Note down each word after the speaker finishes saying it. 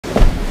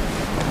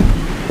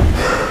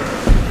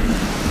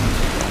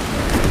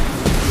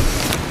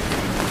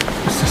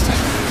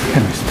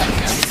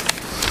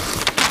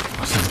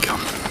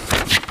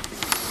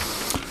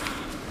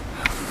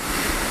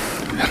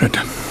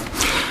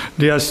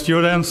dear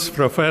students,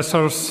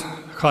 professors,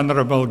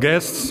 honorable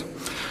guests,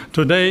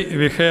 today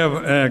we have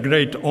a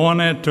great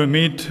honor to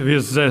meet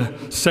with the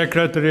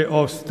Secretary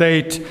of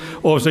State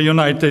of the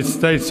United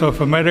States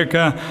of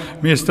America,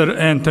 Mr.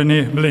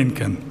 Antony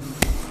Blinken.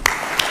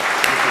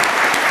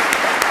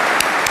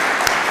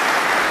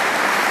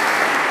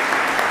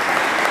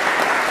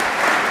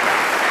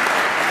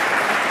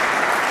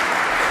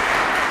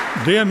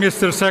 Dear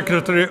Mr.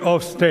 Secretary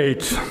of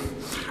State,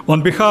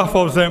 on behalf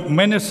of the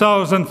many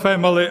thousand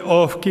family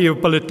of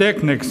Kyiv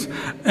Polytechnics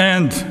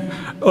and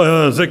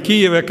the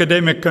Kyiv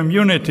academic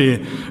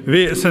community,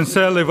 we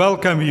sincerely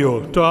welcome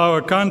you to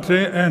our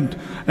country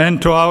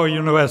and to our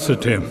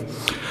university.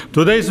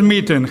 Today's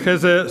meeting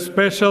has a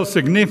special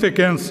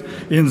significance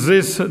in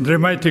this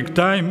dramatic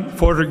time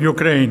for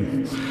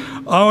Ukraine.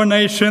 Our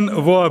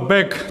nation was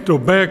back to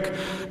back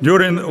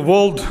during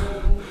World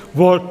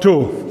War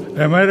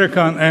II,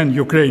 American and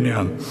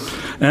Ukrainian.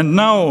 And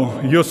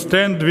now you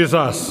stand with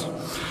us.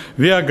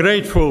 We are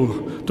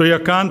grateful to your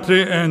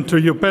country and to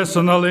you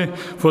personally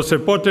for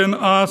supporting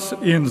us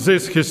in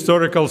this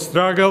historical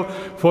struggle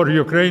for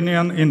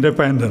Ukrainian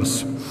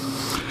independence.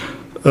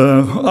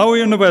 Our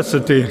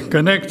university,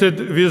 connected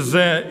with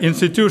the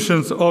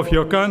institutions of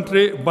your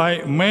country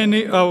by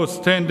many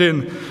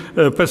outstanding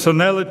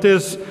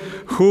personalities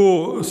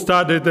who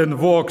studied and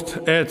worked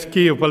at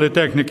Kyiv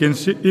Polytechnic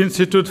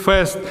Institute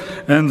first,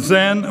 and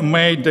then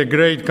made a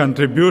great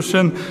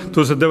contribution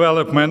to the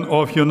development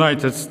of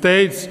United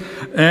States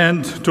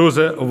and to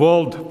the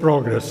world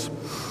progress.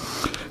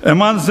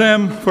 Among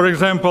them, for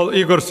example,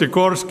 Igor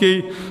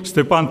Sikorsky,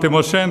 Stepan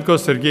Timoshenko,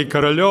 Sergei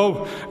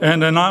Korolev,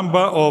 and a number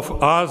of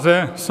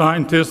other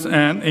scientists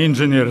and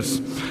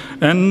engineers.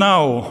 And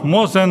now,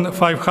 more than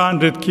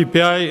 500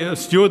 KPI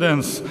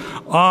students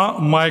are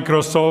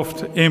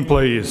Microsoft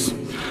employees.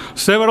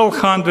 Several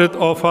hundred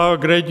of our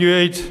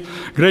graduates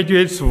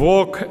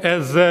work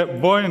at the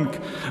Boeing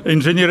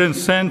Engineering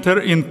Center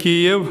in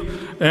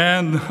Kyiv,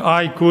 and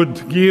I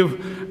could give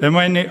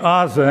many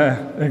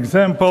other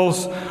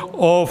examples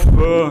of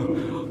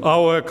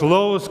our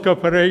close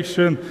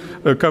cooperation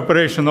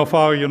of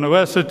our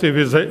university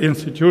with the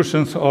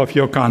institutions of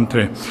your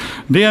country.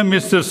 Dear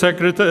Mr.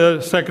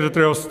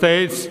 Secretary of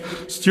State,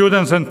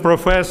 students and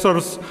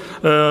professors,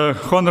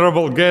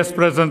 honorable guests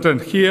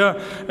present here,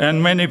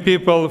 and many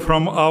people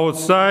from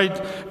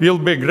outside will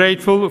be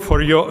grateful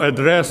for your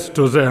address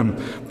to them.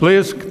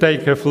 Please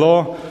take the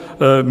floor,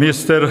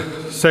 Mr.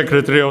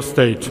 Secretary of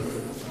State.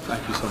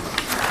 Thank you so much.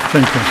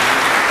 Thank you.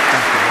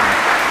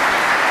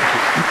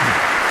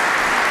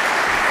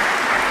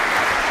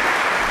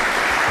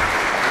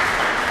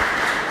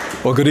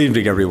 Well, good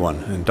evening, everyone.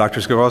 And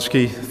Dr.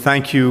 Zgorowski,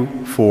 thank you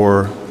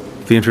for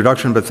the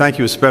introduction, but thank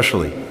you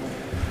especially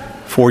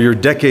for your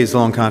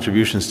decades-long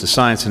contributions to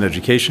science and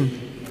education,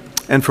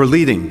 and for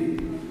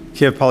leading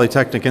Kyiv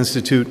Polytechnic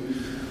Institute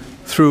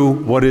through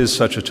what is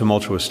such a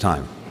tumultuous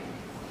time.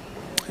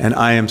 And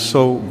I am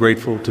so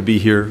grateful to be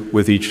here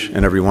with each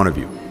and every one of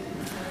you.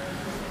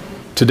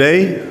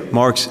 Today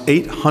marks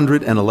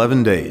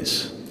 811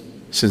 days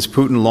since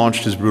Putin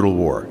launched his brutal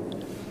war.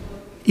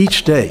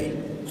 Each day,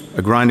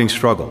 a grinding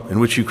struggle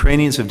in which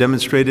Ukrainians have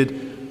demonstrated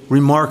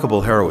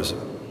remarkable heroism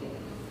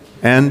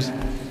and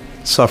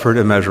suffered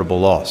immeasurable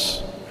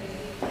loss.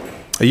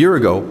 A year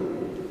ago,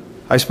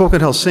 I spoke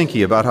in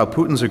Helsinki about how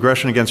Putin's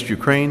aggression against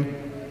Ukraine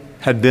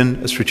had been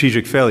a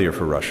strategic failure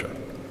for Russia,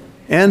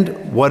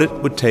 and what it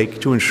would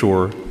take to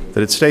ensure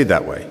that it stayed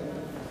that way.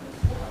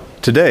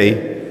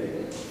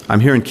 Today, I'm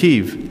here in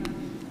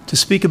Kyiv to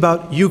speak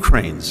about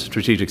Ukraine's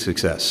strategic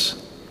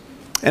success,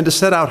 and to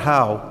set out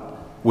how,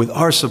 with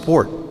our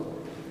support,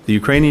 the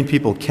Ukrainian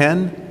people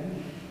can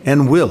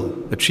and will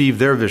achieve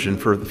their vision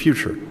for the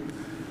future: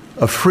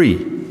 a free,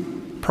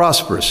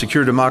 prosperous,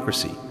 secure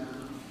democracy,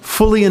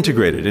 fully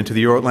integrated into the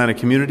Euro-Atlantic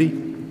community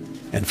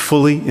and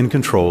fully in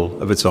control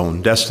of its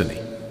own destiny.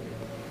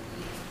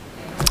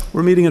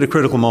 We're meeting at a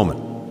critical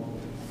moment.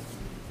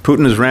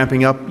 Putin is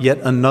ramping up yet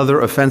another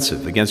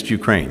offensive against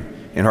Ukraine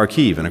in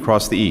Kharkiv and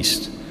across the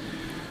east,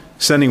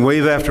 sending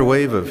wave after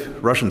wave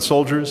of Russian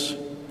soldiers,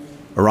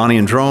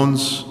 Iranian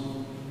drones,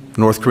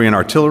 North Korean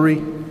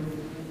artillery,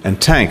 and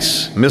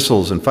tanks,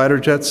 missiles, and fighter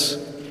jets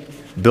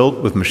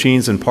built with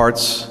machines and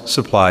parts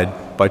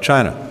supplied by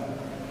China.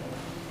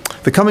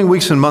 The coming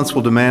weeks and months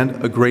will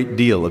demand a great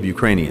deal of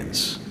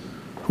Ukrainians,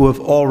 who have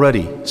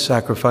already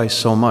sacrificed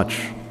so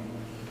much.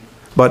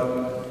 But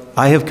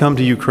I have come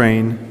to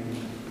Ukraine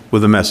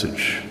with a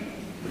message: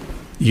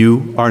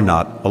 you are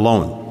not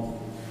alone.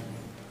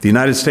 The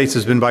United States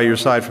has been by your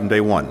side from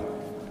day one.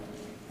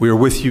 We are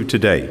with you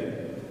today,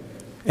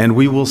 and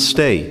we will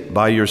stay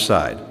by your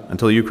side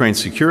until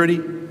Ukraine's security,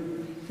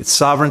 its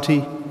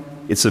sovereignty,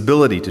 its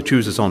ability to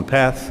choose its own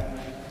path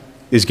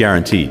is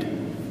guaranteed.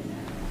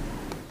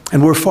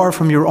 And we're far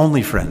from your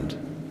only friend.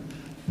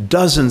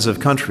 Dozens of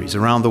countries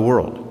around the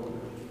world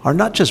are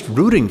not just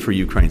rooting for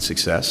Ukraine's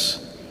success,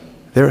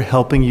 they're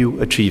helping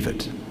you achieve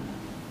it.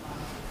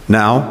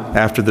 Now,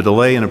 after the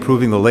delay in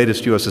approving the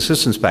latest U.S.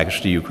 assistance package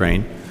to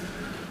Ukraine,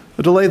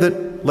 a delay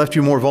that left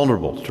you more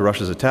vulnerable to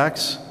Russia's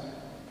attacks,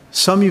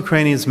 Some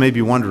Ukrainians may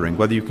be wondering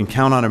whether you can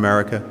count on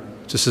America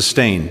to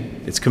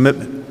sustain its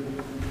commitment.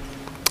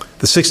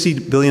 The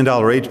 $60 billion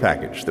aid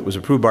package that was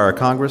approved by our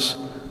Congress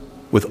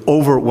with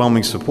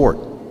overwhelming support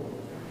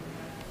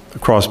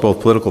across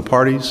both political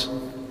parties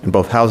and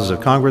both houses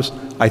of Congress,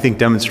 I think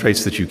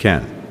demonstrates that you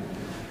can.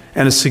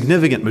 And a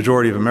significant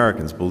majority of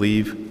Americans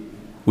believe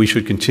we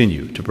should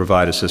continue to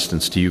provide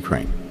assistance to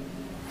Ukraine.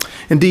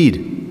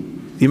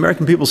 Indeed, the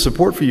American people's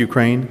support for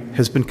Ukraine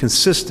has been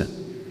consistent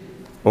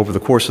over the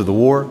course of the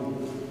war.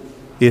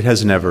 It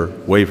has never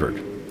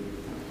wavered.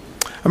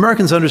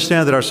 Americans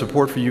understand that our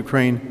support for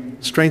Ukraine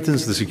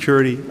strengthens the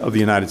security of the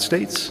United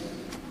States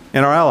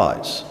and our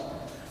allies.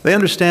 They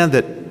understand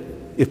that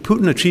if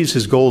Putin achieves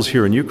his goals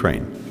here in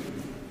Ukraine,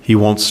 he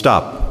won't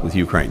stop with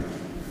Ukraine.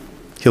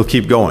 He'll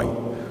keep going.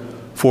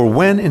 For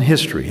when in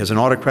history has an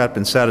autocrat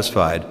been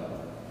satisfied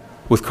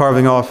with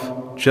carving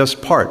off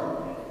just part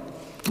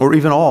or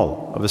even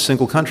all of a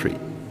single country?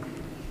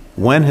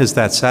 When has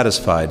that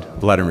satisfied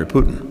Vladimir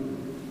Putin?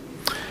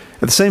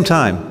 At the same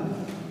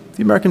time,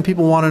 the American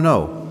people want to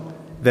know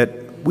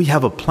that we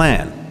have a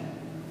plan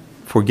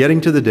for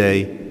getting to the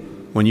day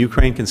when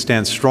Ukraine can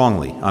stand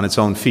strongly on its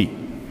own feet,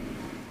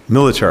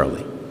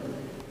 militarily,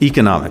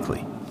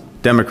 economically,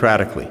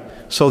 democratically,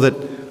 so that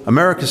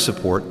America's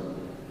support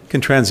can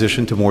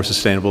transition to more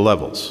sustainable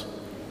levels.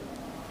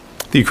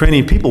 The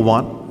Ukrainian people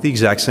want the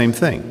exact same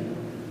thing.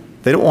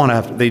 They do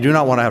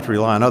not want to have to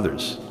rely on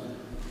others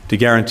to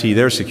guarantee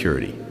their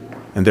security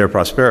and their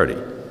prosperity.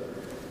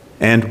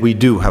 And we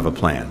do have a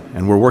plan,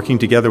 and we're working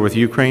together with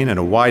Ukraine and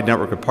a wide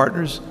network of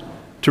partners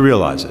to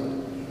realize it.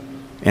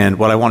 And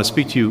what I want to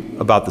speak to you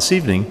about this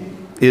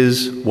evening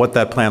is what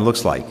that plan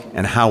looks like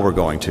and how we're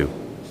going to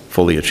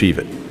fully achieve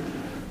it.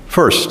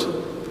 First,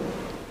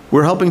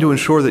 we're helping to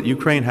ensure that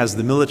Ukraine has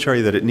the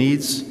military that it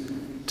needs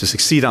to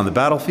succeed on the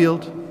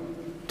battlefield,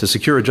 to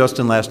secure a just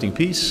and lasting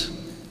peace,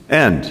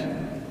 and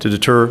to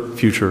deter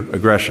future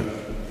aggression.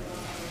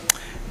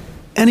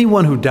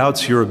 Anyone who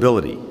doubts your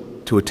ability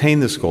to attain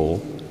this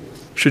goal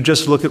should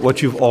just look at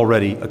what you've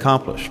already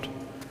accomplished.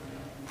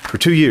 For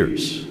 2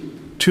 years,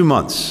 2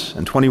 months,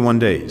 and 21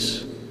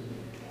 days,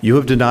 you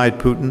have denied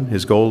Putin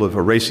his goal of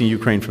erasing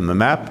Ukraine from the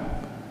map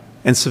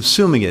and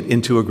subsuming it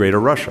into a greater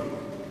Russia.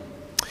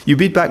 You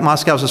beat back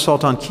Moscow's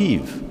assault on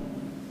Kyiv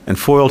and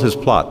foiled his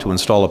plot to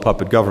install a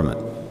puppet government.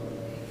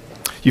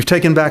 You've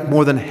taken back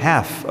more than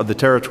half of the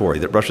territory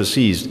that Russia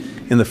seized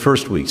in the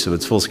first weeks of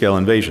its full-scale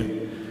invasion.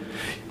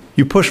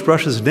 You pushed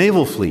Russia's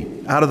naval fleet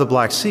out of the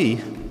Black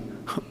Sea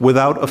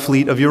without a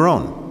fleet of your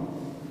own.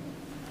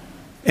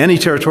 Any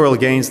territorial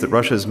gains that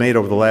Russia has made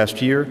over the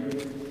last year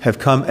have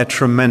come at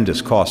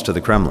tremendous cost to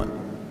the Kremlin,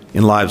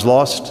 in lives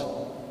lost,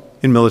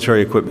 in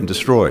military equipment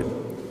destroyed.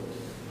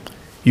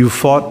 You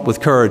fought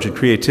with courage and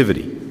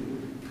creativity,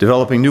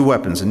 developing new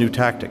weapons and new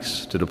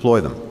tactics to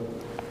deploy them.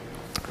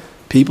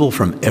 People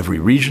from every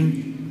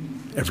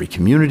region, every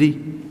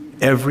community,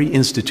 every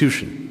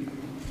institution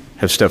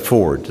have stepped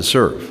forward to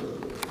serve,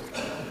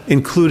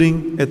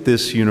 including at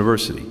this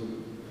university,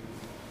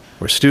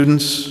 where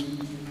students,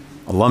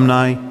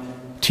 alumni,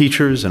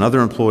 teachers, and other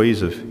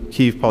employees of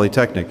Kyiv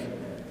Polytechnic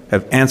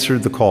have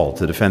answered the call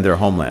to defend their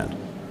homeland,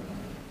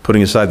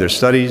 putting aside their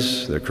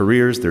studies, their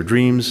careers, their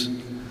dreams,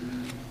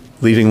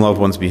 leaving loved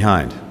ones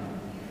behind.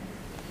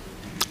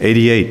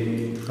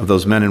 88 of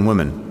those men and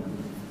women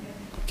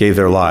gave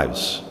their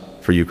lives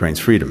for Ukraine's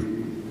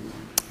freedom.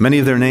 Many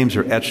of their names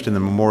are etched in the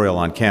memorial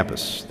on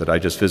campus that I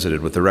just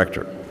visited with the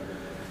rector.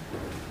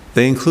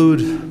 They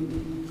include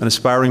an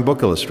aspiring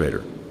book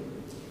illustrator,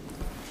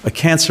 a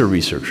cancer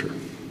researcher,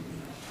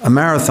 a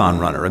marathon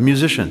runner, a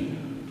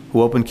musician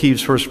who opened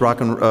Kyiv's first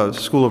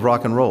school of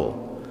rock and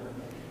roll,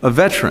 a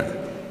veteran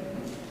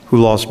who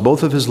lost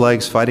both of his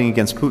legs fighting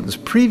against Putin's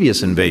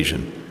previous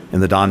invasion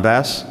in the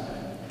Donbass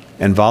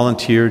and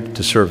volunteered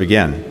to serve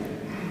again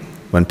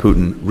when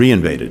Putin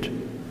reinvaded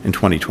in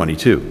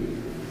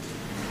 2022.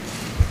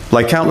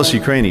 Like countless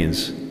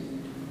Ukrainians,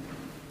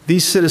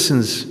 these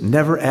citizens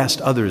never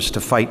asked others to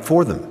fight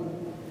for them.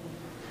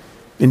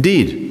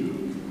 Indeed,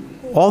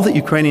 all that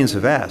Ukrainians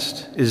have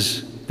asked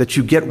is that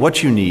you get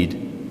what you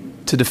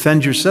need to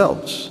defend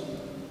yourselves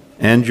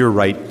and your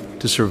right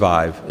to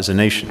survive as a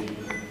nation.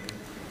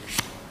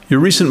 Your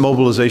recent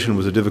mobilization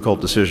was a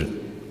difficult decision,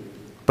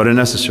 but a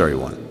necessary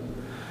one.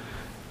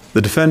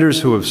 The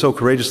defenders who have so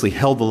courageously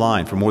held the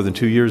line for more than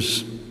 2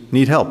 years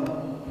need help.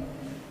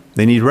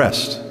 They need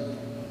rest.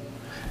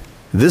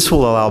 This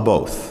will allow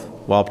both,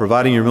 while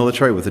providing your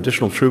military with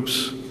additional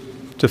troops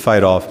to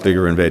fight off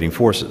bigger invading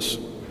forces.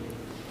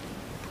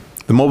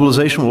 The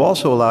mobilization will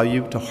also allow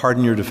you to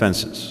harden your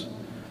defenses,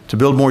 to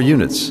build more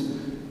units,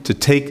 to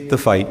take the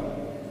fight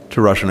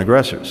to Russian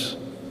aggressors.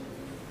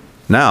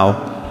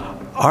 Now,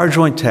 our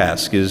joint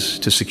task is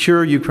to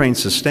secure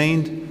Ukraine's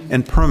sustained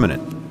and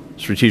permanent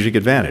strategic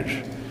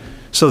advantage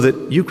so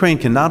that Ukraine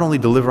can not only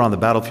deliver on the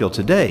battlefield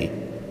today,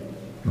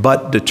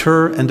 but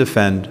deter and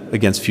defend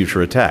against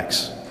future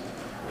attacks.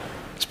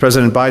 As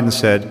President Biden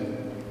said,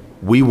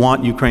 we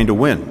want Ukraine to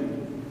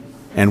win,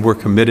 and we're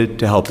committed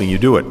to helping you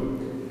do it.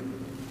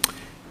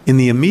 In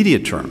the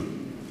immediate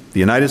term, the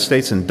United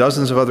States and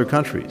dozens of other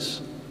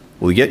countries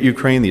will get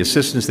Ukraine the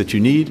assistance that you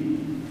need,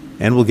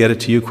 and we'll get it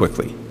to you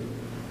quickly.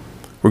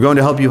 We're going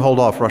to help you hold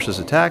off Russia's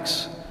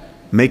attacks,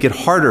 make it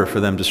harder for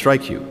them to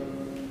strike you,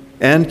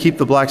 and keep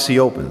the Black Sea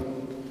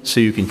open so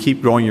you can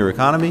keep growing your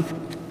economy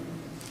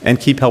and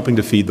keep helping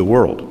to feed the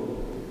world.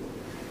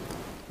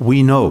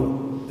 We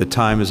know that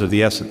time is of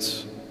the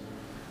essence.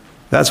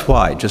 That's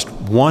why, just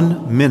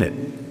 1 minute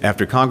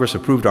after Congress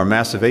approved our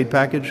massive aid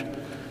package,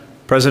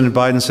 President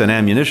Biden sent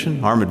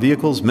ammunition, armored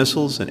vehicles,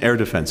 missiles, and air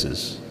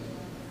defenses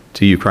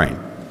to Ukraine.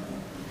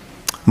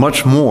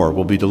 Much more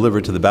will be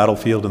delivered to the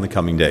battlefield in the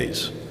coming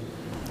days.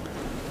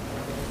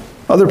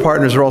 Other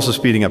partners are also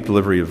speeding up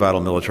delivery of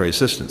vital military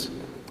assistance.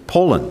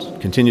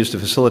 Poland continues to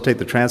facilitate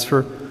the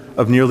transfer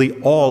of nearly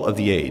all of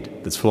the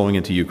aid that's flowing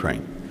into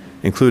Ukraine,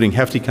 including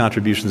hefty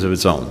contributions of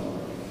its own.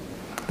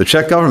 The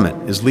Czech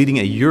government is leading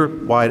a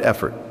Europe-wide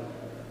effort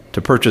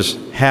to purchase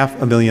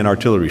 500,000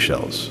 artillery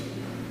shells.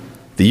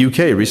 The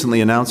UK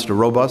recently announced a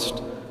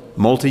robust,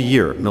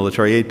 multi-year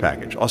military aid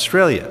package.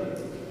 Australia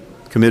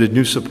committed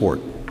new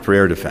support for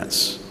air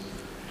defense.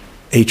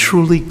 A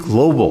truly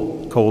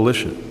global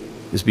coalition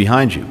is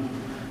behind you,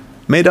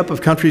 made up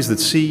of countries that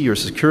see your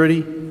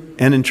security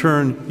and, in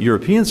turn,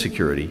 European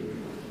security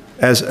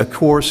as a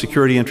core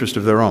security interest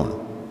of their own.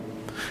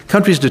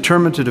 Countries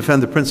determined to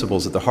defend the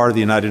principles at the heart of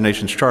the United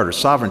Nations Charter: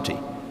 sovereignty,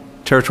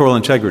 territorial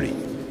integrity,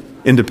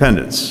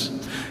 independence.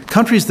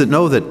 Countries that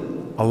know that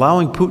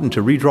allowing Putin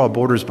to redraw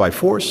borders by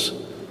force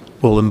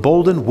will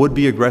embolden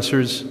would-be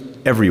aggressors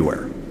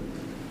everywhere.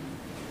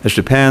 As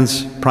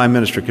Japan's Prime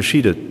Minister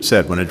Kishida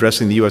said when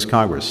addressing the U.S.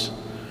 Congress,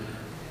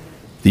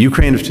 the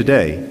Ukraine of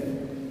today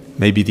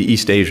may be the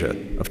East Asia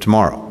of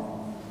tomorrow.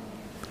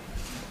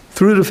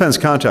 Through the Defense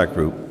Contact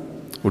Group,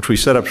 which we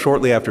set up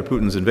shortly after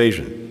Putin's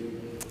invasion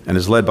and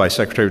is led by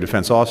Secretary of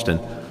Defense Austin,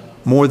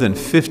 more than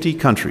 50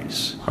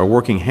 countries are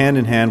working hand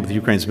in hand with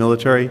Ukraine's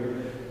military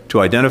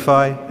to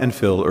identify and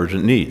fill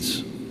urgent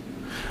needs.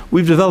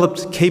 We've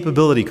developed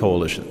capability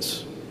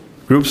coalitions,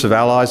 groups of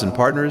allies and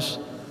partners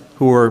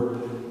who are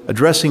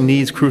addressing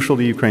needs crucial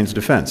to Ukraine's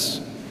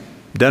defense.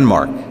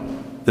 Denmark,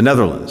 the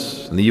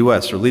Netherlands, and the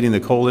U.S. are leading the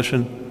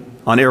coalition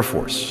on Air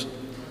Force.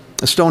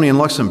 Estonia and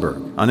Luxembourg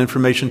on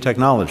information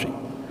technology.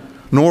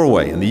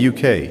 Norway and the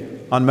U.K.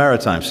 on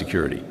maritime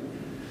security.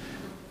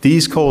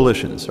 These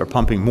coalitions are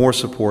pumping more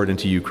support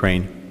into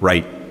Ukraine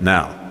right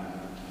now.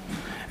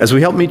 As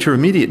we help meet your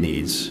immediate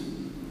needs,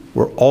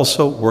 we're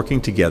also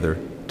working together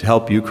to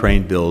help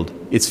Ukraine build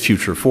its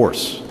future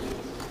force.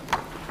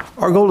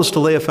 Our goal is to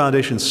lay a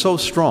foundation so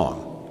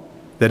strong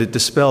that it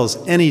dispels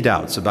any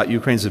doubts about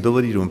Ukraine's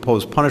ability to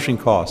impose punishing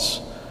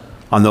costs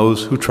on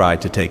those who try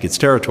to take its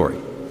territory.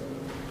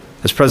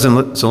 As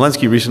President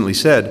Zelensky recently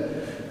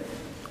said,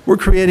 we're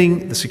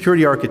creating the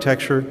security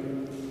architecture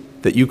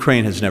that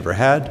Ukraine has never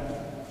had,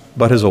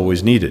 but has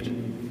always needed.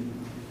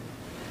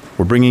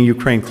 We're bringing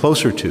Ukraine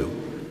closer to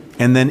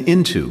and then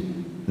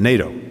into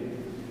NATO.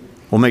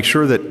 We'll make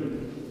sure that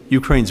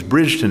Ukraine's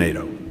bridge to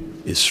NATO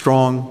is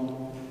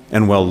strong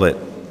and well lit.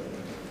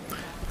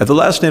 At the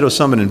last NATO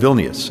summit in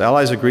Vilnius,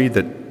 allies agreed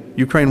that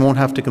Ukraine won't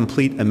have to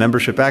complete a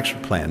membership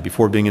action plan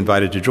before being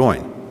invited to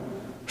join,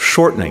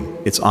 shortening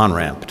its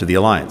on-ramp to the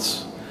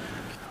alliance.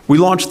 We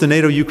launched the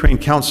NATO-Ukraine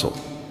Council,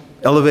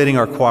 elevating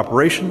our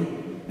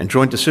cooperation and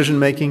joint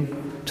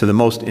decision-making to the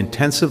most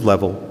intensive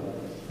level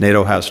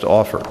NATO has to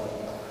offer.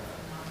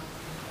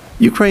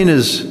 Ukraine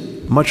is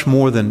much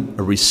more than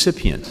a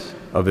recipient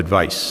of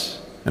advice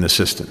and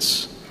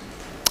assistance.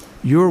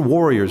 Your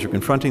warriors are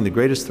confronting the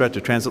greatest threat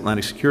to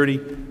transatlantic security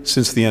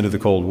since the end of the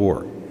Cold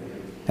War,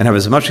 and have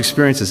as much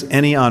experience as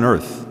any on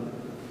earth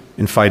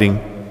in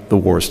fighting the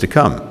wars to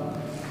come.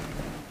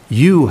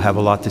 You have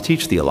a lot to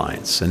teach the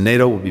alliance, and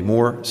NATO will be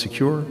more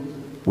secure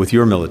with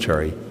your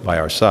military by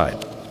our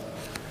side.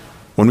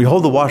 When we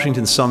hold the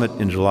Washington summit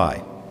in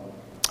July,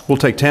 we'll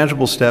take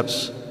tangible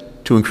steps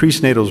to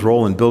increase NATO's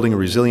role in building a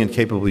resilient,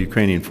 capable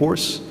Ukrainian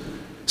force,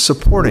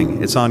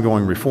 supporting its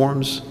ongoing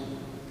reforms,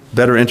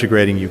 better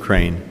integrating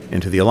Ukraine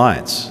into the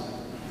alliance.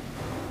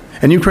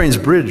 And Ukraine's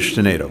bridge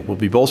to NATO will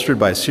be bolstered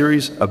by a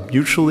series of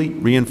mutually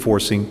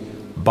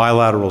reinforcing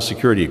bilateral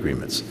security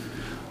agreements.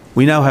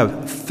 We now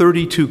have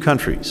 32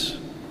 countries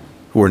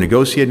who are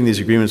negotiating these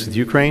agreements with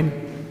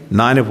Ukraine,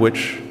 9 of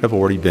which have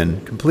already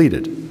been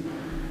completed.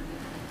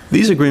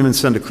 These agreements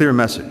send a clear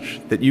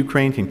message that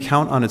Ukraine can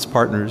count on its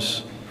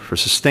partners for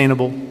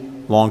sustainable,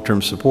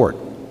 long-term support.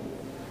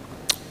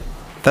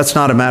 That's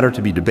not a matter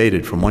to be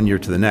debated from one year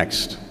to the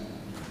next,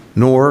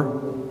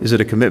 nor is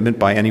it a commitment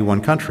by any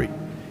one country.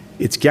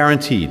 It's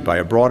guaranteed by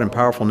a broad and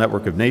powerful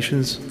network of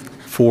nations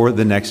for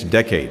the next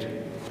decade.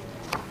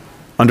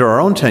 Under our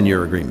own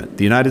 10-year agreement,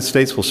 the United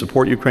States will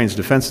support Ukraine's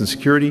defense and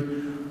security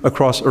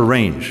across a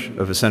range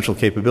of essential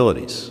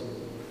capabilities,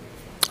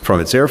 from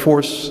its Air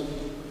Force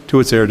to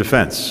its air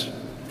defense,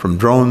 from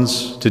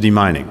drones to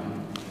demining.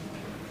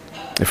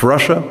 If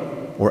Russia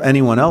or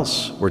anyone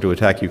else were to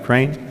attack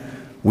Ukraine,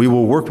 we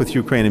will work with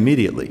Ukraine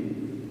immediately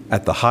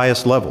at the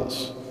highest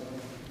levels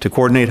to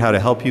coordinate how to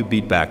help you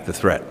beat back the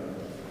threat.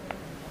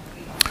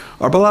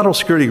 Our bilateral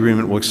security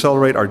agreement will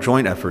accelerate our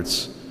joint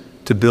efforts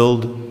to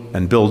build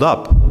and build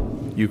up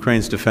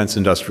Ukraine's defense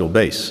industrial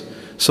base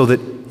so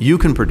that you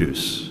can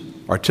produce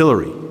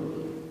artillery,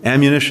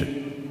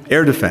 ammunition,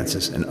 air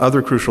defenses, and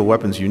other crucial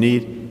weapons you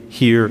need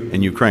here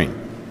in Ukraine.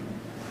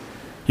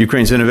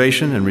 Ukraine's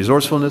innovation and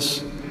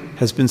resourcefulness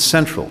has been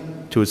central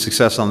to its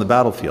success on the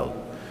battlefield.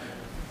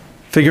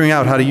 Figuring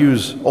out how to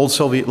use old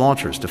Soviet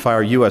launchers to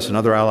fire U.S. and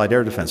other allied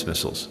air defense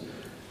missiles,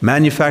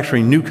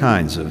 manufacturing new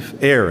kinds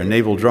of air and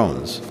naval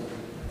drones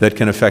that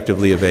can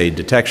effectively evade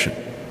detection.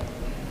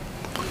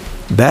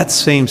 That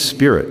same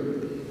spirit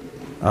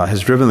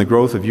has driven the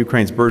growth of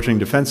Ukraine's burgeoning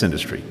defense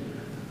industry,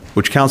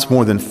 which counts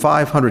more than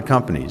 500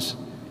 companies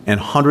and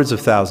hundreds of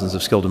thousands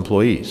of skilled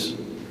employees.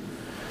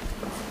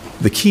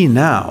 The key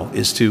now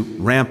is to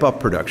ramp up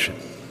production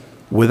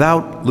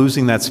without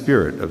losing that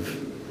spirit of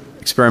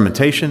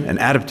experimentation and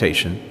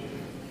adaptation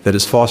that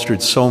has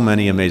fostered so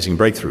many amazing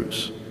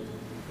breakthroughs.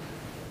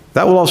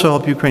 That will also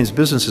help Ukraine's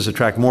businesses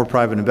attract more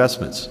private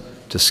investments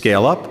to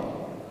scale up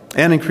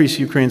and increase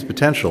Ukraine's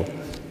potential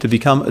to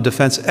become a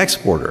defense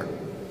exporter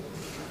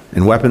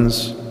in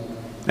weapons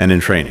and in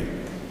training.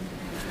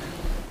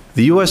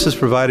 The U.S. has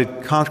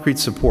provided concrete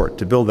support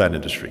to build that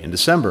industry. In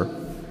December,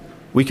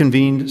 we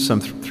convened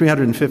some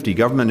 350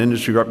 government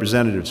industry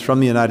representatives from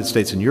the United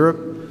States and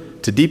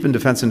Europe to deepen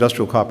defense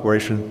industrial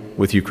cooperation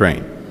with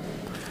Ukraine.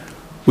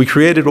 We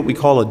created what we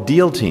call a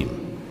deal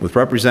team with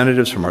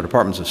representatives from our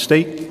Departments of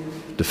State,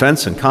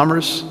 Defense, and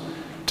Commerce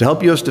to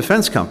help U.S.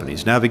 defense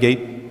companies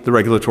navigate the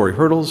regulatory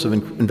hurdles of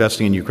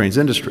investing in Ukraine's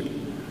industry.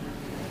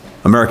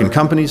 American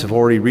companies have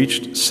already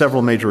reached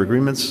several major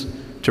agreements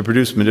to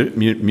produce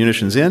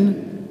munitions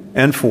in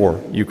and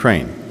for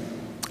Ukraine,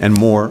 and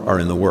more are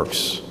in the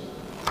works.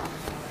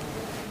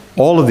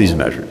 All of these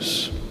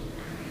measures,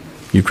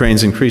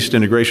 Ukraine's increased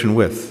integration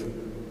with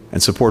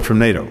and support from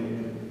NATO,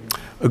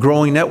 a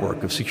growing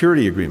network of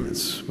security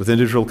agreements with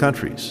individual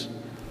countries,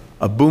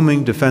 a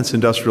booming defense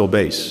industrial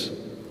base,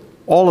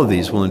 all of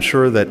these will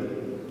ensure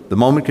that the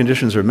moment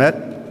conditions are met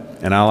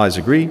and allies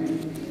agree,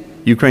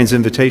 Ukraine's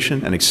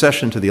invitation and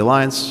accession to the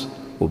alliance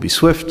will be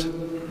swift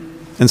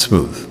and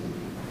smooth.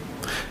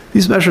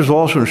 These measures will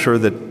also ensure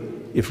that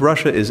if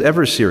Russia is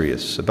ever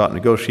serious about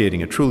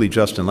negotiating a truly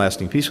just and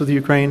lasting peace with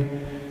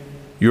Ukraine,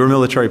 your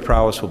military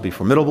prowess will be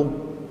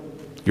formidable,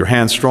 your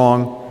hands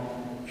strong,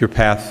 your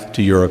path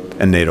to Europe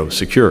and NATO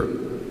secure.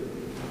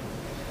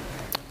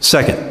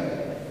 Second,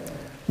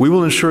 we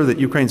will ensure that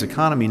Ukraine's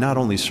economy not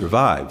only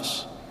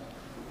survives,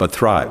 but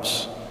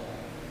thrives.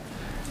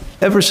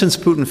 Ever since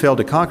Putin failed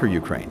to conquer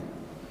Ukraine,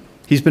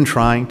 he's been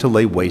trying to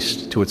lay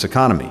waste to its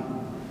economy.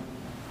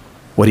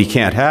 What he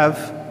can't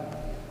have,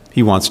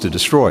 he wants to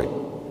destroy.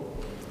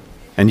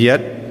 And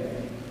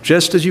yet,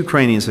 just as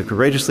Ukrainians have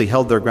courageously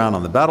held their ground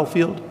on the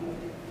battlefield,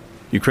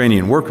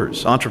 Ukrainian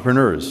workers,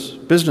 entrepreneurs,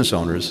 business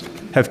owners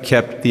have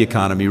kept the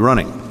economy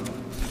running.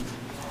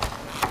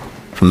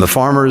 From the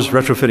farmers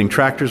retrofitting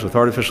tractors with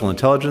artificial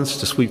intelligence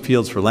to sweep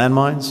fields for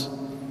landmines,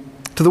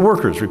 to the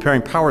workers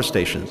repairing power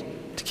stations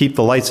to keep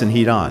the lights and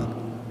heat on,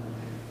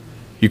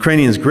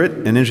 Ukrainians' grit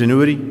and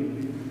ingenuity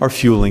are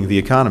fueling the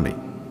economy.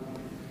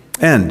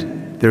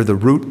 And they're the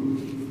root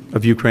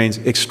of Ukraine's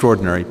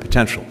extraordinary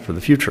potential for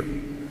the future.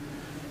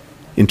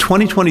 In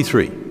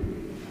 2023,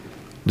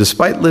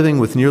 despite living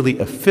with nearly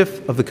a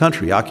fifth of the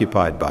country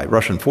occupied by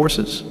Russian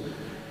forces,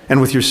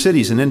 and with your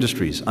cities and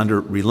industries under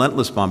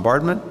relentless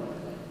bombardment,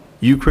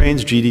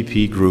 Ukraine's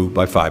GDP grew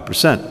by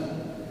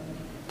 5%.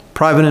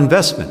 Private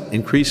investment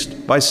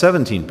increased by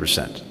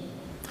 17%.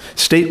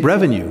 State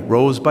revenue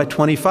rose by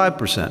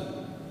 25%.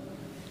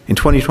 In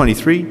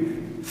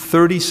 2023,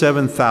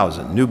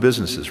 37,000 new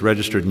businesses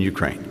registered in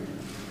Ukraine,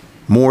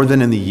 more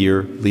than in the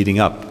year leading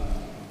up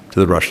to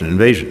the Russian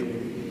invasion.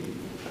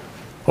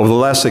 Over the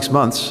last 6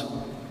 months,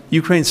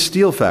 Ukraine's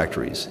steel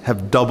factories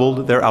have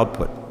doubled their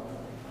output.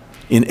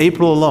 In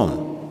April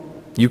alone,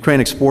 Ukraine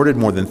exported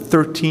more than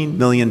 13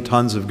 million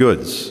tons of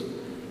goods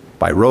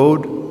by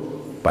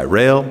road, by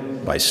rail,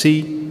 by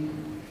sea,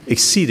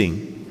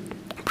 exceeding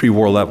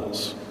pre-war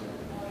levels.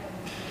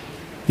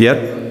 Yet,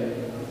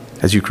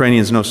 as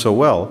Ukrainians know so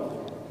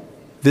well,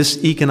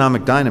 this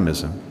economic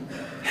dynamism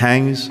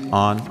hangs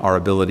on our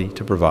ability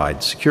to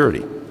provide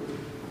security.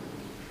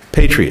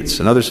 Patriots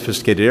and other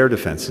sophisticated air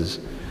defenses,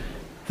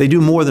 they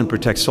do more than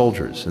protect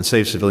soldiers and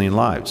save civilian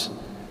lives.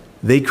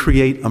 They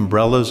create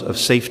umbrellas of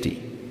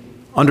safety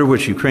under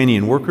which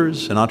Ukrainian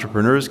workers and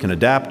entrepreneurs can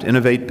adapt,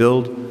 innovate,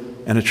 build,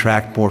 and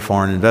attract more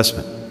foreign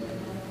investment.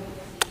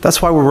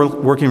 That's why we're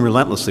working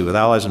relentlessly with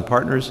allies and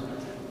partners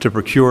to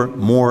procure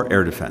more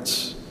air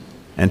defense,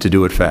 and to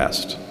do it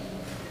fast.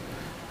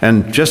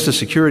 And just as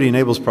security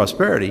enables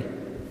prosperity,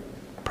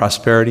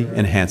 prosperity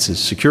enhances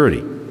security.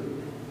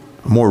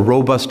 A more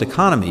robust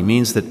economy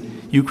means that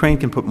Ukraine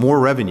can put more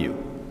revenue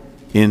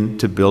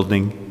into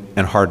building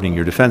and hardening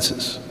your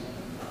defenses.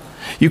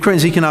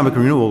 Ukraine's economic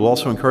renewal will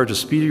also encourage a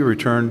speedier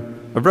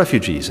return of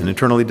refugees and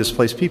internally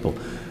displaced people,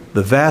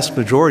 the vast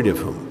majority of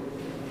whom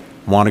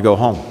want to go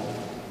home.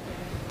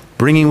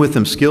 Bringing with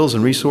them skills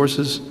and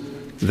resources,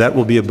 that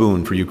will be a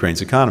boon for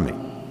Ukraine's economy.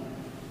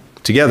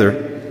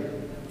 Together,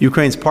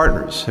 Ukraine's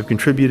partners have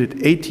contributed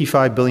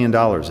 $85 billion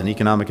in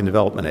economic and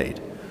development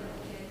aid,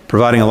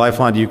 providing a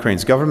lifeline to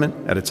Ukraine's government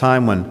at a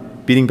time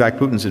when beating back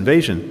Putin's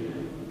invasion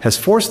has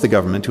forced the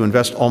government to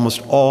invest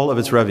almost all of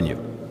its revenue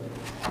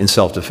in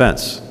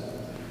self-defense.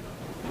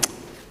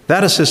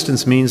 That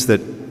assistance means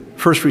that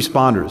first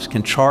responders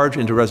can charge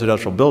into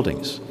residential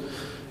buildings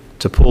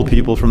to pull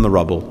people from the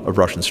rubble of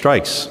Russian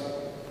strikes.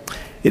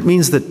 It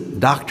means that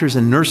doctors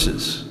and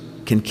nurses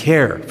can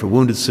care for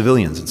wounded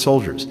civilians and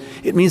soldiers.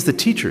 It means that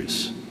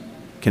teachers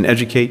can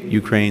educate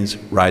Ukraine's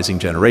rising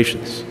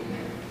generations,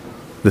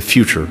 the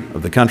future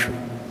of the country.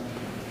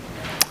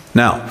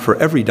 Now, for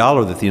every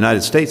dollar that the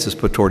United States has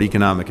put toward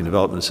economic and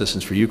development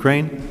assistance for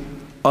Ukraine,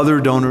 other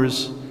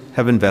donors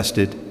have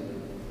invested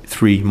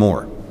 3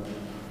 more.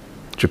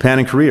 Japan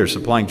and Korea are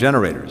supplying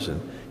generators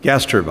and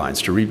gas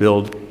turbines to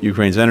rebuild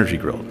Ukraine's energy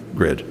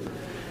grid.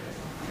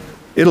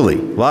 Italy,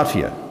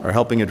 Latvia are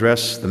helping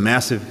address the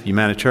massive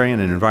humanitarian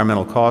and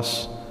environmental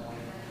costs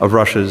of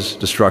Russia's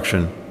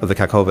destruction of the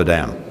Kakhovka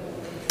Dam.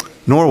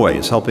 Norway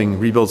is helping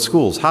rebuild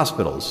schools,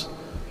 hospitals,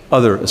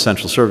 other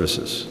essential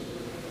services.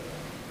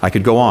 I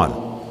could go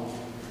on.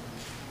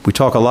 We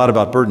talk a lot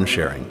about burden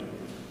sharing.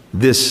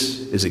 This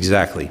is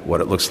exactly what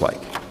it looks like.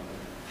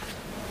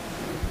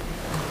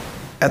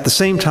 At the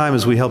same time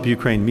as we help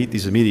Ukraine meet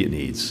these immediate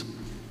needs,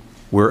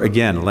 we're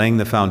again laying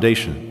the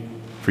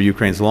foundation for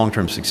Ukraine's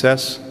long-term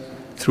success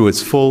through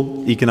its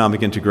full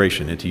economic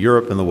integration into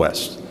Europe and the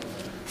West.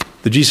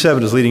 The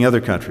G7 is leading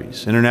other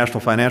countries, international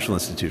financial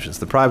institutions,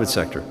 the private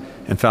sector,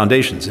 and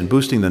foundations in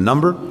boosting the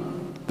number,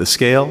 the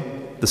scale,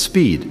 the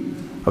speed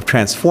of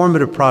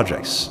transformative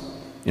projects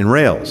in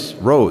rails,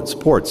 roads,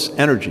 ports,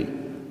 energy,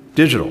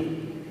 digital,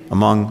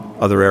 among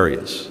other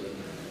areas.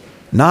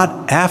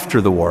 Not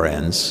after the war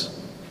ends,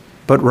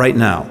 but right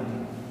now.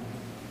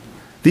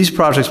 These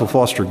projects will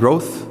foster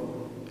growth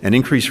and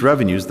increase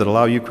revenues that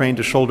allow Ukraine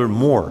to shoulder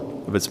more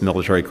of its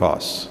military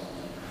costs.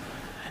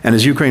 And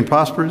as Ukraine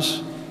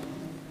prospers,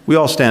 we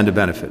all stand to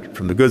benefit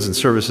from the goods and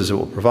services it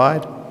will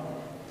provide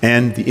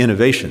and the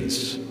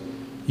innovations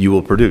you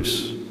will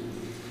produce.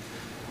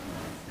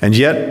 And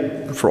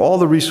yet, for all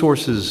the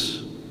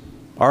resources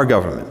our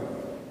government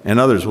and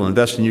others will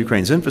invest in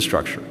Ukraine's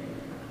infrastructure,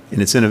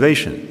 in its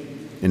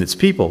innovation, in its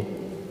people,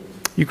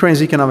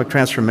 Ukraine's economic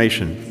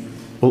transformation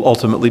will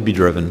ultimately be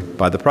driven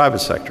by the private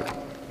sector.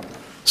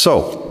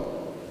 So,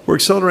 we're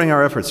accelerating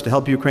our efforts to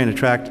help Ukraine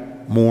attract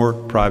more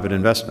private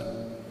investment,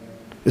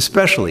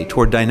 especially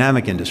toward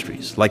dynamic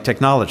industries like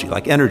technology,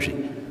 like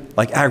energy,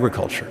 like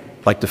agriculture,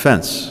 like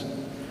defense.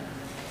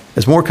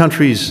 As more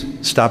countries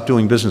stop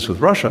doing business with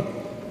Russia,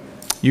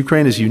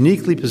 Ukraine is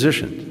uniquely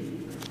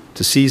positioned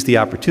to seize the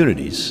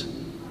opportunities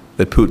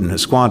that Putin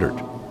has squandered.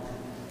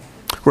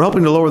 We're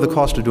helping to lower the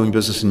cost of doing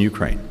business in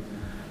Ukraine.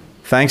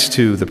 Thanks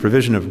to the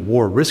provision of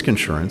war risk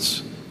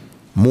insurance,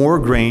 more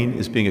grain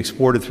is being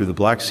exported through the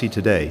Black Sea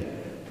today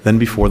than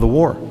before the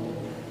war.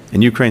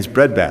 And Ukraine's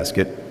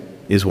breadbasket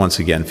is once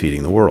again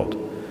feeding the world.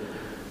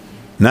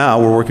 Now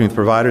we're working with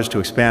providers to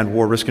expand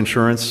war risk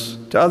insurance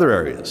to other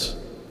areas,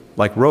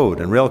 like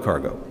road and rail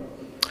cargo.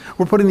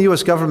 We're putting the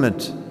U.S.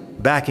 government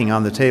backing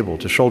on the table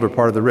to shoulder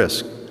part of the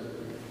risk.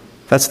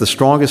 That's the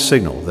strongest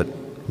signal that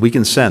we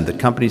can send that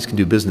companies can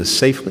do business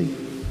safely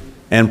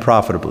and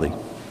profitably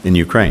in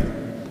Ukraine.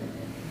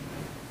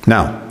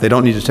 Now, they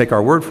don't need to take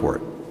our word for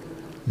it.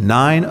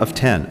 9 of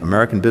 10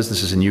 American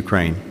businesses in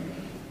Ukraine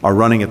are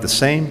running at the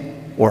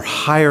same or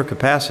higher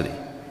capacity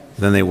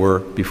than they were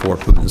before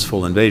Putin's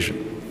full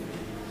invasion.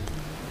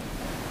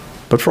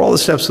 But for all the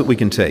steps that we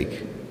can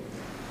take,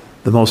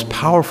 the most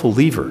powerful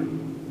lever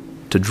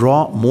to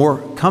draw more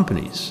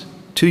companies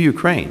to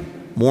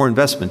Ukraine, more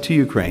investment to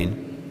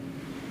Ukraine,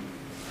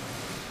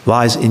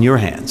 lies in your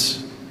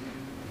hands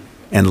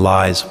and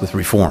lies with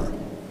reform.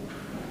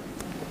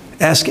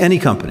 Ask any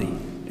company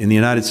in the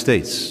United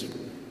States,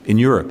 in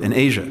Europe, in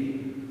Asia,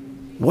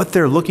 what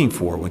they're looking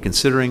for when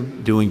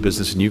considering doing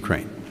business in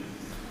Ukraine.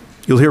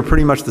 You'll hear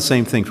pretty much the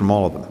same thing from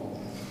all of them.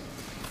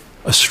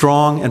 A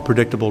strong and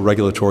predictable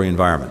regulatory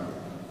environment,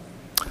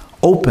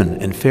 open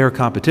and fair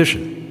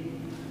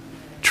competition,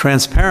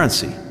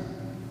 transparency,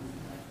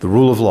 the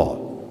rule of law,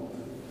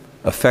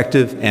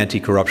 effective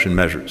anti-corruption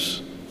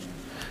measures.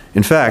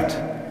 In fact,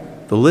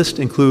 the list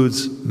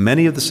includes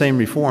many of the same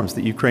reforms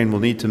that Ukraine will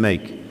need to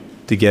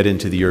make to get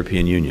into the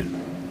European Union.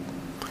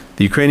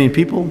 The Ukrainian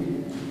people,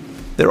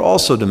 they're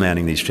also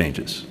demanding these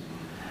changes.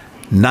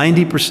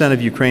 90%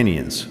 of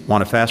Ukrainians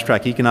want to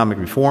fast-track economic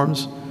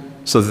reforms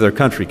so that their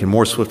country can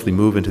more swiftly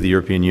move into the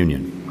European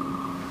Union.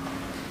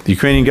 The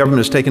Ukrainian government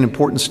has taken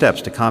important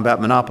steps to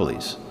combat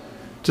monopolies,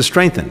 to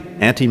strengthen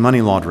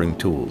anti-money laundering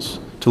tools,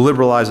 to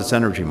liberalize its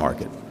energy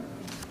market.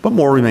 But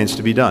more remains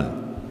to be done.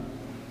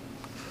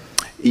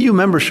 EU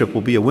membership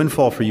will be a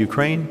windfall for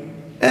Ukraine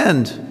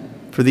and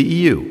for the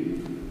EU,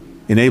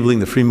 enabling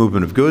the free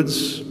movement of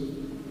goods,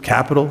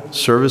 capital,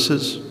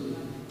 services,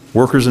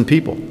 workers, and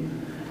people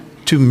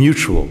to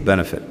mutual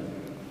benefit.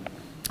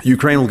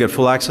 Ukraine will get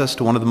full access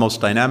to one of the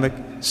most dynamic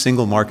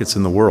single markets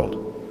in the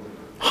world.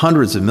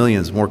 Hundreds of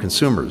millions more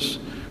consumers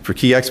for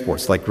key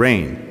exports like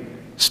grain,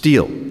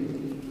 steel,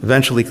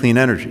 eventually clean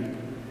energy,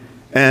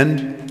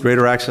 and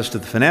greater access to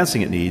the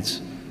financing it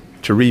needs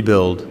to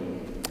rebuild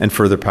and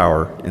further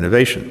power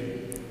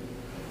innovation.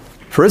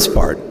 For its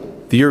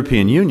part, the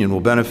European Union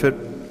will benefit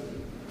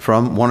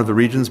from one of the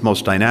region's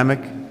most dynamic,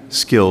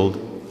 skilled,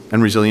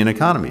 and resilient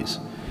economies.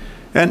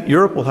 And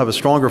Europe will have a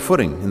stronger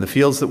footing in the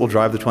fields that will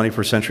drive the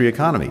 21st century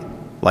economy,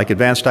 like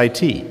advanced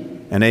IT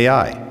and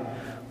AI,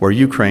 where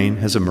Ukraine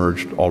has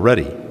emerged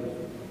already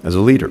as a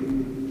leader.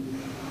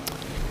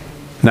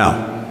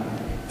 Now,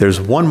 there's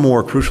one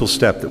more crucial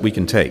step that we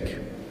can take: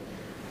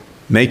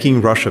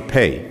 making Russia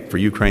pay for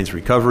Ukraine's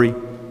recovery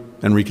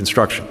and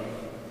reconstruction.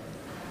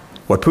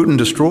 What Putin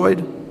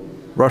destroyed,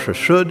 Russia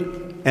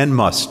should and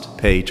must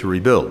pay to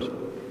rebuild.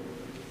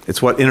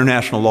 It's what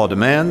international law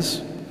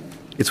demands.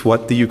 It's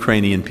what the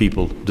Ukrainian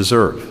people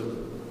deserve.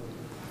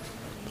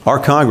 Our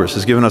Congress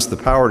has given us the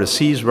power to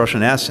seize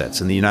Russian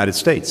assets in the United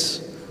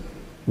States.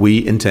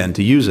 We intend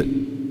to use it.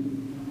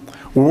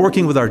 We're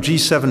working with our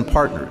G7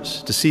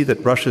 partners to see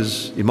that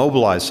Russia's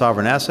immobilized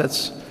sovereign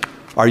assets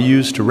are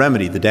used to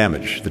remedy the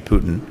damage that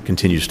Putin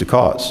continues to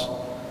cause.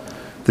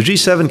 The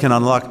G7 can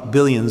unlock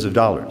billions of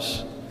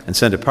dollars and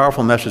send a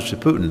powerful message to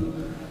Putin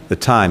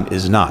that time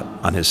is not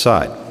on his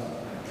side.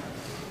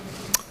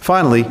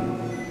 Finally,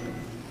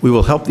 we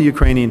will help the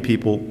Ukrainian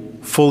people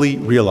fully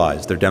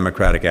realize their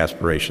democratic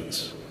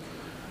aspirations.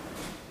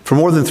 For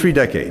more than 3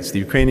 decades, the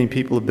Ukrainian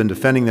people have been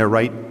defending their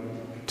right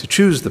to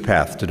choose the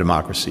path to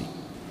democracy,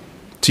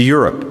 to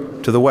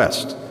Europe, to the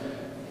West.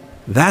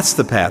 That's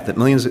the path that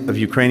millions of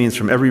Ukrainians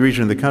from every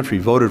region of the country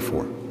voted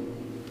for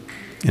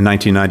in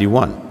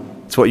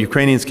 1991. It's what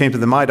Ukrainians came to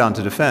the Maidan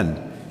to defend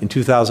in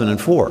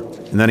 2004,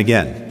 and then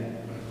again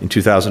in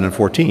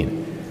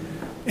 2014.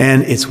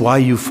 And it's why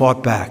you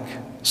fought back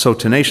so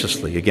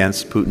tenaciously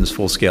against Putin's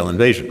full-scale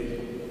invasion.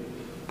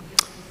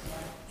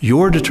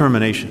 Your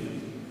determination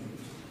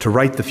to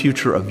right the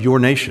future of your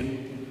nation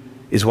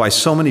is why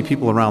so many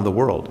people around the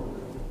world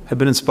have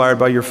been inspired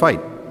by your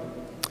fight,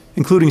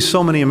 including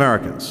so many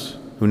Americans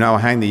who now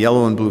hang the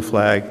yellow and blue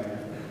flag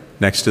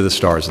next to the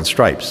stars and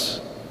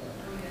stripes.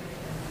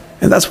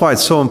 And that's why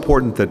it's so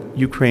important that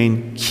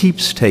Ukraine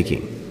keeps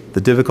taking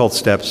the difficult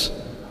steps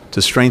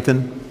to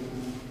strengthen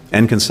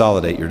and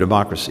consolidate your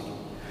democracy.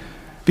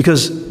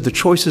 Because the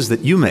choices that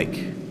you make,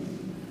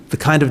 the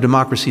kind of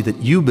democracy that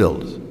you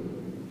build,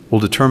 will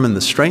determine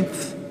the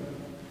strength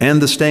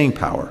and the staying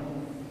power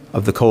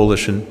of the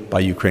coalition by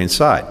Ukraine's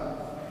side.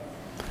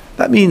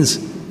 That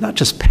means not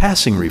just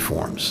passing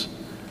reforms,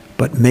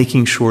 but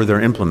making sure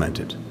they're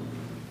implemented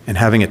and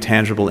having a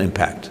tangible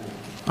impact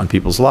on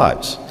people's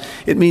lives.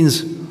 It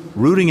means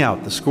rooting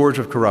out the scourge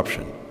of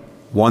corruption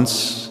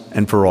once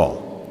and for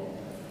all.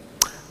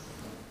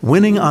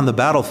 Winning on the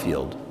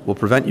battlefield will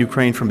prevent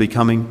Ukraine from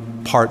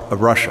becoming part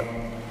of Russia.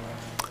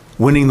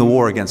 Winning the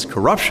war against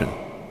corruption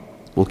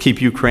will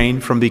keep Ukraine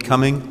from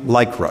becoming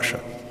like Russia.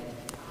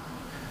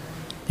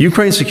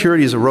 Ukraine's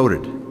security is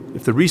eroded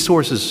if the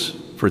resources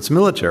for its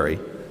military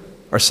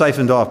are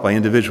siphoned off by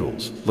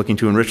individuals looking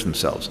to enrich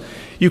themselves.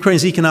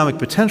 Ukraine's economic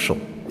potential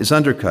is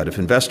undercut if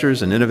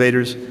investors and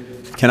innovators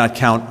cannot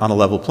count on a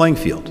level playing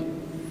field.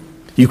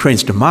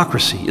 Ukraine's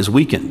democracy is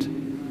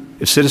weakened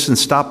if citizens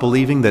stop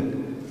believing that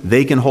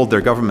they can hold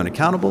their government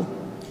accountable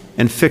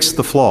and fix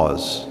the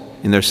flaws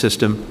in their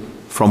system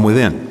from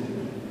within.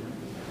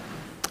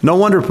 No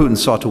wonder Putin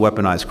sought to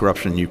weaponize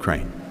corruption in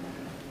Ukraine.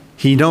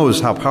 He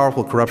knows how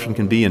powerful corruption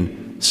can be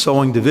in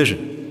sowing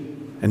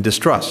division and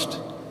distrust,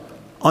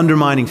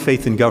 undermining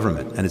faith in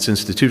government and its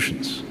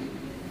institutions.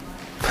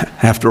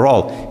 After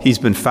all, he's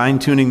been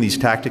fine-tuning these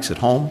tactics at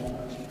home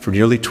for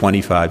nearly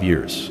 25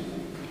 years.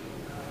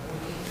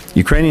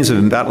 Ukrainians have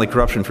been battling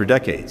corruption for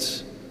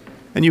decades,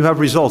 and you have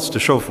results to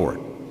show for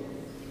it.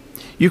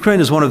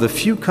 Ukraine is one of the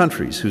few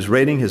countries whose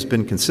rating has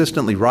been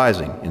consistently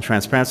rising in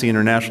Transparency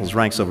International's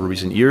ranks over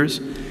recent years,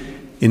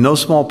 in no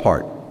small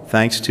part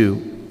thanks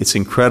to its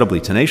incredibly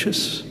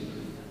tenacious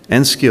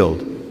and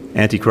skilled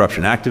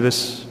anti-corruption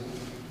activists,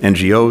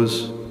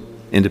 NGOs,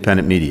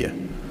 independent media.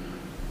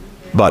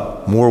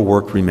 But more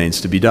work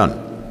remains to be done.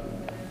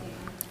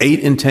 8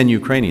 in 10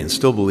 Ukrainians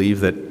still believe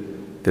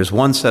that there's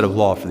one set of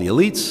law for the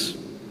elites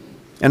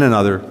and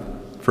another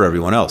for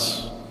everyone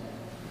else.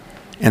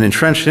 And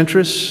entrenched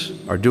interests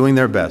are doing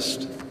their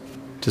best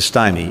to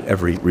stymie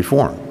every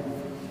reform.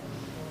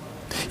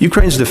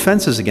 Ukraine's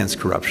defenses against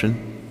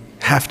corruption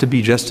have to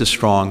be just as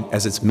strong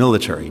as its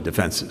military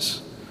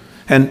defenses.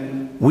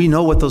 And we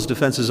know what those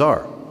defenses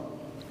are: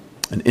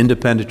 an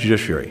independent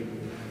judiciary,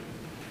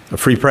 a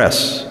free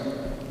press,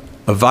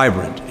 a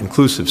vibrant,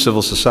 inclusive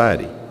civil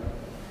society,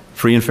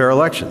 free and fair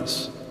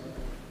elections,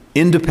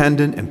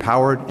 independent,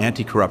 empowered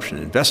anti-corruption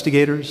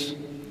investigators,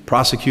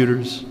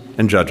 prosecutors,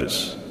 and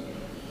judges.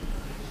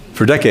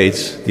 For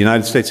decades, the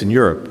United States and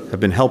Europe have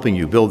been helping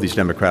you build these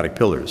democratic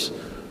pillars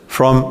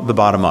from the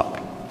bottom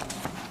up,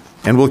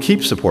 and we'll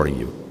keep supporting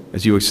you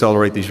as you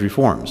accelerate these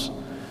reforms.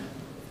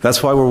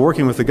 That's why we're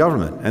working with the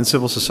government and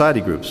civil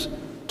society groups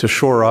to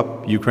shore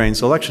up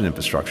Ukraine's election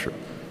infrastructure.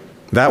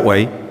 That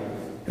way,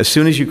 as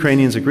soon as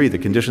Ukrainians agree the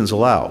conditions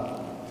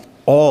allow,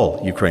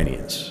 all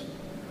Ukrainians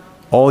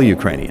all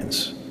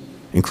Ukrainians,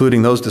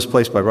 including those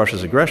displaced by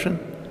Russia's aggression,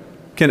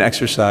 can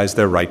exercise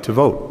their right to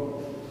vote.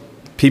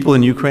 People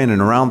in Ukraine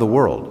and around the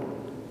world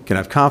can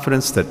have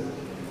confidence that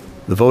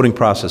the voting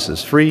process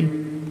is free,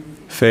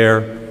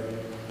 fair,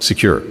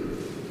 secure.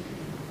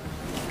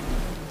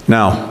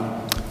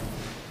 Now,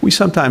 we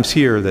sometimes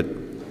hear that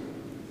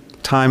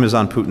time is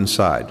on Putin's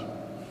side,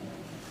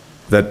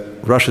 that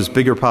Russia's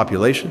bigger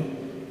population,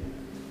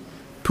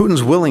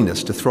 Putin's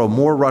willingness to throw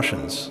more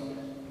Russians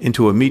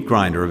into a meat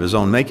grinder of his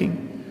own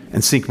making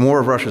and sink more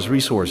of Russia's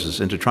resources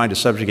into trying to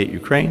subjugate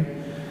Ukraine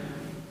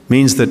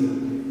means that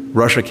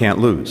Russia can't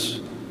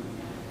lose.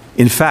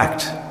 In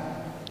fact,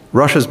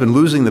 Russia's been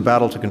losing the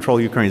battle to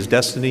control Ukraine's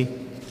destiny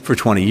for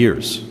 20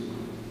 years.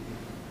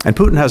 And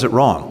Putin has it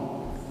wrong.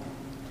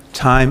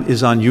 Time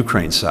is on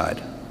Ukraine's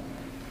side.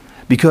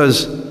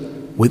 Because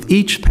with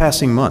each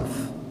passing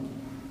month,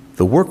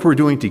 the work we're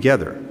doing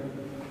together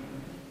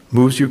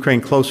moves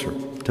Ukraine closer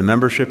to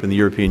membership in the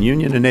European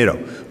Union and NATO.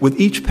 With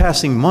each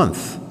passing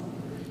month,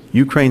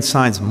 Ukraine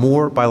signs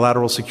more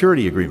bilateral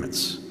security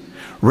agreements,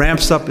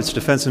 ramps up its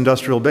defense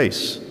industrial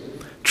base,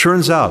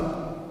 churns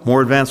out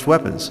more advanced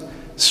weapons,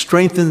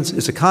 strengthens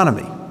its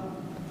economy,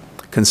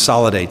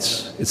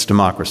 consolidates its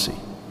democracy.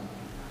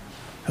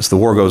 As the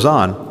war goes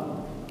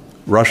on,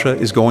 Russia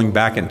is going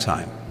back in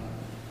time.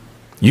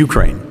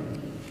 Ukraine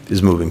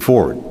is moving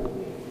forward.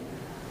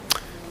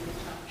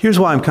 Here's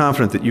why I'm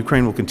confident that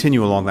Ukraine will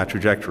continue along that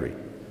trajectory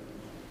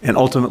and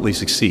ultimately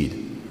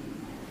succeed.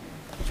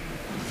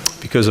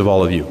 Because of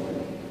all of you,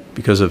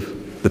 because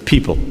of the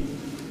people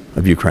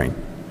of Ukraine.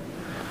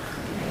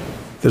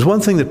 There's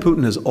one thing that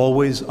Putin has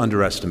always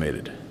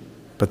underestimated,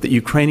 but that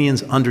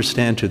Ukrainians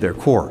understand to their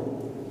core.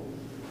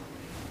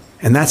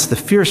 And that's the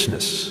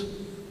fierceness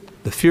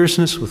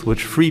with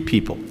which free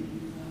people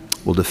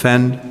will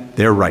defend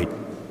their right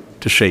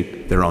to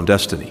shape their own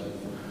destiny.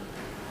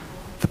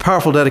 The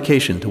powerful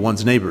dedication to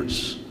one's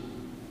neighbors,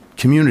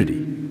 community,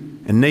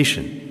 and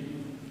nation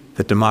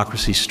that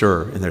democracies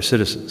stir in their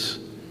citizens.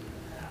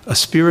 A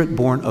spirit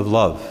born of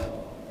love,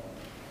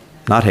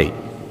 not hate,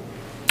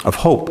 of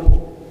hope,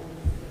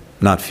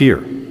 not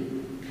fear,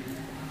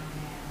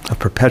 a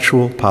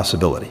perpetual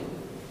possibility.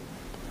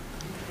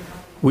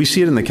 We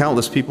see it in the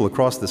countless people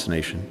across this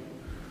nation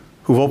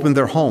who've opened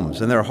their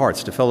homes and their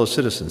hearts to fellow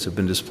citizens who've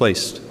been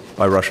displaced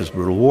by Russia's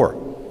brutal war.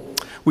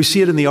 We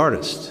see it in the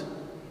artist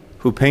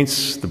who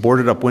paints the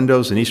boarded-up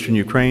windows in eastern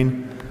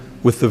Ukraine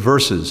with the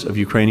verses of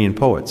Ukrainian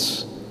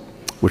poets,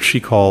 which she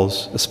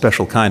calls a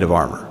special kind of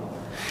armor.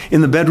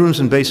 In the bedrooms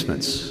and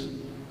basements,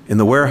 in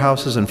the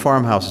warehouses and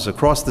farmhouses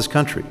across this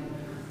country,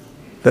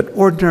 that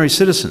ordinary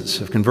citizens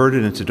have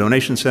converted into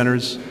donation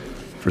centers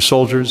for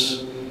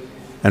soldiers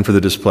and for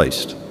the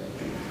displaced.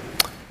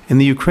 In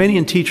the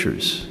Ukrainian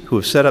teachers who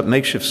have set up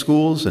makeshift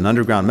schools and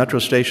underground metro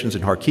stations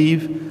in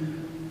Kyiv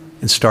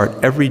and start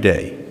every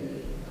day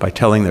by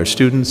telling their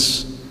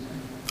students,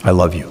 "I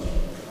love you."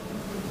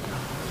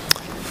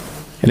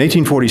 In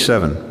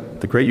 1847,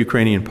 the great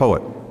Ukrainian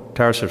poet,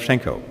 Taras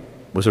Shevchenko,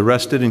 was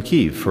arrested in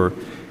Kyiv for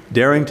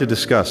daring to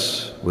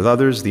discuss with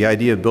others the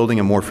idea of building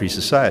a more free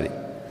society.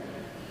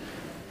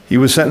 He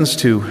was sentenced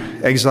to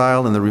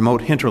exile in the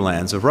remote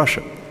hinterlands of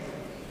Russia.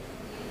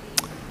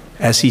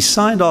 As he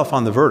signed off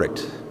on the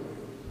verdict,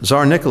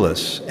 Tsar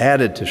Nicholas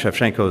added to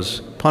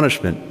Shevchenko's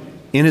punishment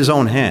in his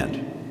own hand,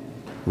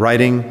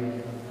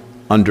 writing,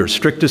 "Under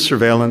strictest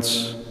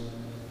surveillance,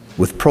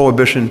 with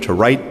prohibition to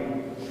write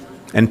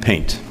and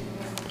paint."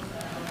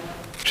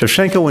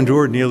 Shevchenko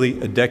endured nearly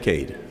a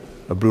decade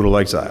of brutal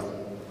exile.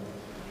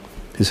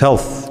 His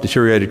health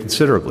deteriorated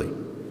considerably.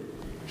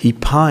 He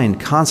pined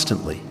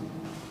constantly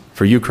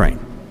for Ukraine.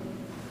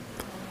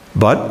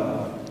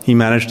 But he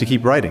managed to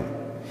keep writing,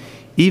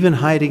 even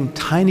hiding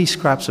tiny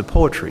scraps of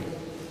poetry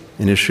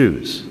in his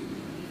shoes.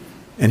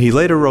 And he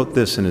later wrote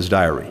this in his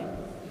diary: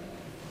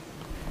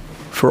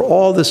 "For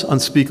all this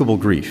unspeakable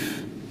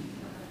grief,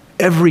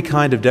 every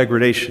kind of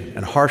degradation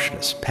and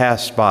harshness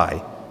passed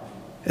by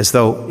as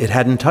though it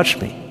hadn't touched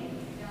me.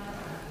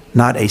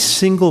 Not a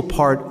single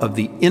part of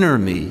the inner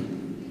me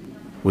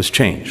was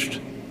changed."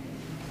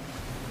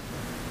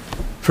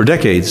 For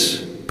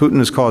decades, Putin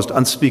has caused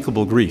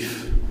unspeakable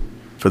grief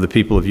for the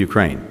people of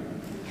Ukraine.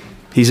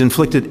 He's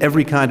inflicted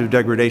every kind of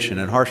degradation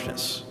and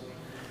harshness.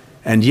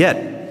 And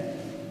yet,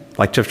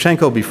 like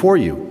Shevchenko before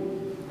you,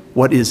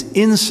 what is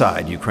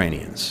inside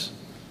Ukrainians,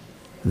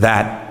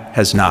 that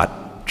has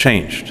not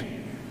changed.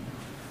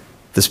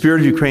 The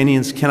spirit of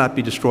Ukrainians cannot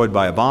be destroyed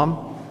by a bomb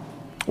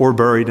or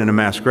buried in a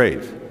mass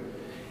grave.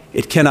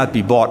 It cannot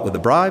be bought with a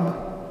bribe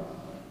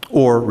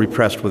or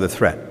repressed with a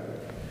threat.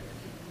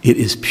 It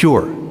is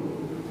pure.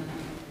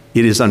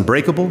 It is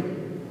unbreakable,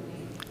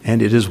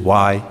 and it is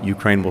why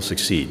Ukraine will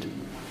succeed.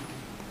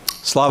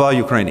 Slava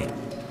Ukraini!